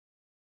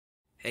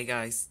Hey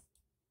guys,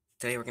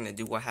 today we're gonna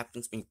do what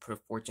happens when you put a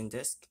fortune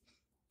disk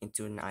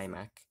into an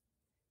iMac.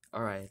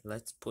 Alright,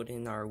 let's put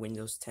in our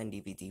Windows 10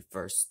 DVD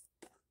first.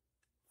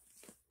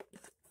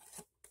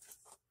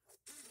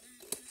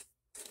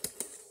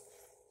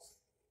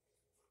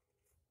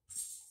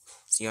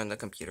 See you on the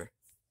computer.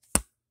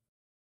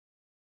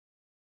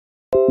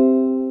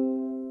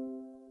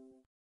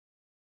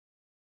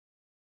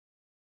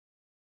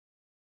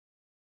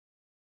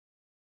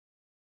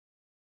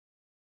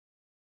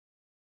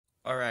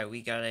 Alright,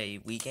 we got a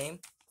Wii game.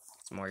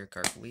 It's Mario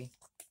Kart Wii.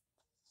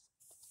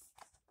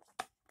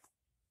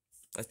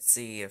 Let's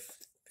see if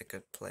I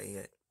could play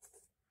it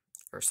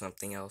or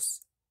something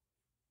else.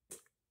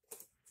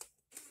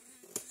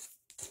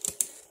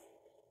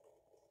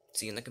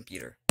 See you on the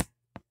computer.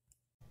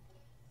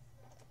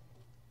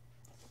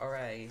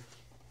 Alright,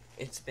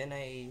 it's been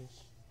a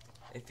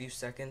few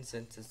seconds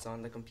since it's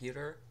on the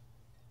computer.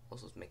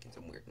 Also, it's making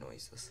some weird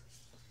noises.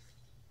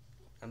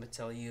 I'm gonna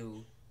tell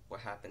you what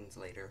happens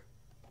later.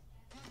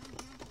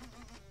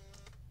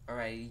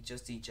 Alright, he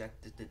just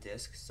ejected the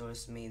disc, so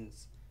this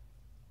means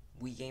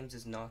Wii Games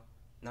is not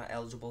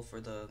eligible for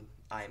the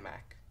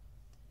iMac.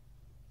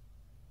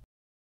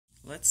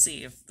 Let's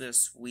see if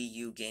this Wii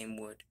U game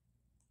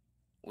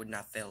would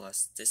not fail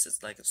us. This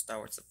is like a Star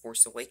Wars The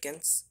Force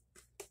Awakens.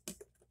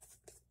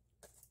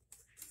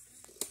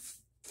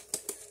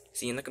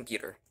 See you in the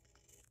computer.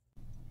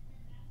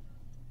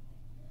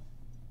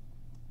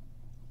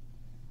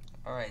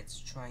 Alright, it's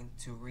trying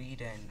to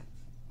read and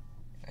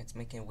it's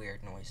making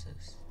weird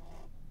noises.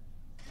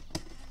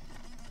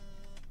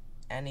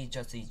 And he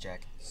just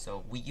ejected,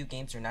 so Wii U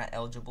games are not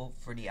eligible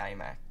for the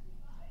iMac.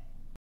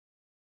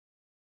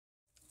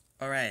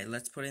 Alright,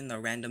 let's put in the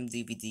random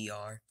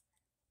DVD-R,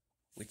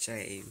 which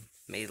I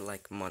made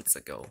like months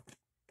ago.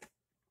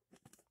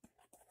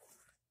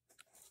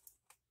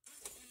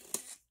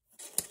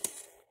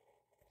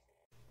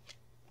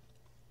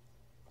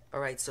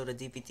 Alright, so the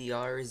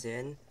DVD-R is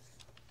in,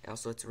 and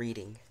also it's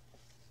reading.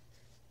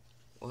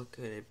 What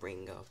could it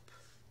bring up?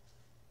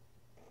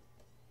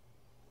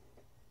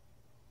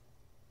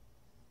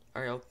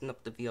 Alright, open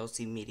up the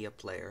VLC media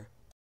player.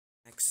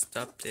 Next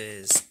up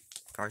is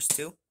Cars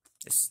 2.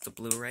 This is the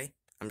Blu-ray.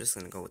 I'm just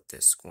gonna go with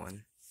disc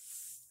 1.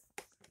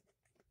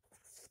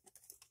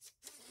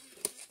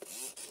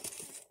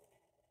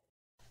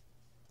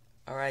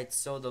 Alright,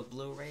 so the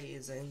Blu-ray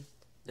is in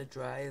the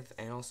drive,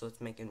 and also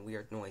it's making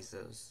weird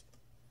noises.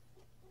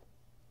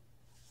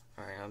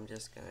 Alright, I'm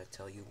just gonna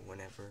tell you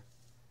whenever,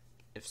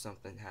 if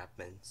something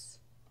happens.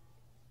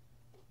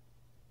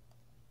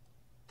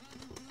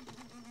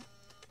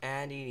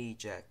 And it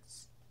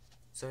ejects.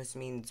 So this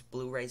means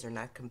Blu-rays are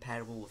not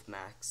compatible with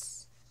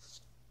Macs.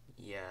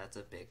 Yeah, that's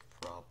a big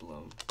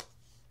problem.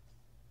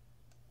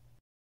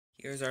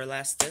 Here's our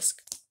last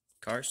disc,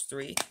 Cars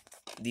 3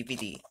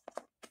 DVD.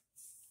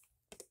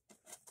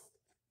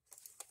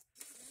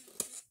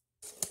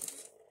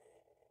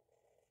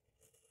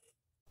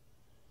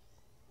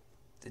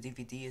 The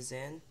DVD is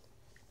in,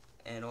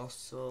 and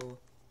also,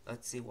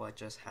 let's see what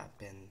just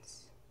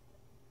happens.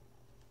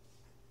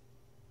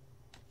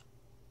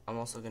 I'm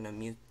also gonna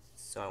mute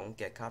so I won't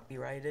get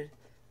copyrighted,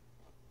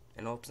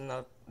 and open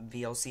up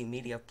VLC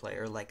media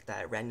player like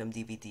that random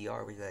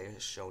DVD-R that I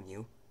just shown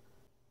you.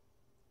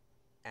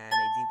 And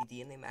a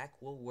DVD in the Mac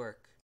will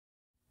work.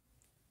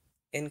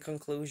 In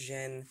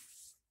conclusion,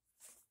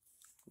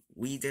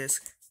 Wii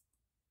disc,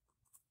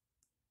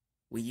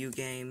 Wii U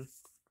game,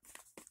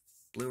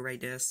 Blu-ray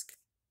disc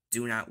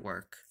do not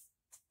work.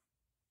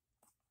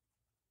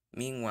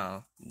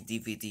 Meanwhile,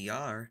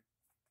 DVD-R,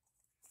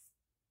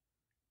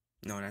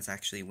 no, that's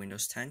actually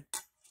Windows 10,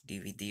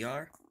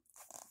 DVD-R,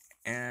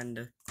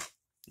 and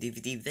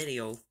DVD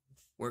video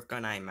work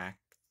on iMac.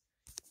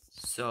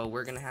 So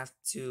we're gonna have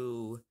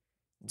to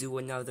do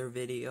another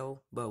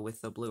video, but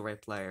with a Blu-ray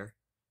player.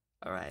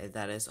 Alright,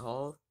 that is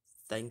all.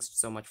 Thanks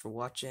so much for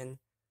watching.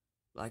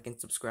 Like and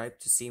subscribe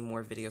to see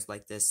more videos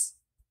like this.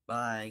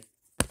 Bye.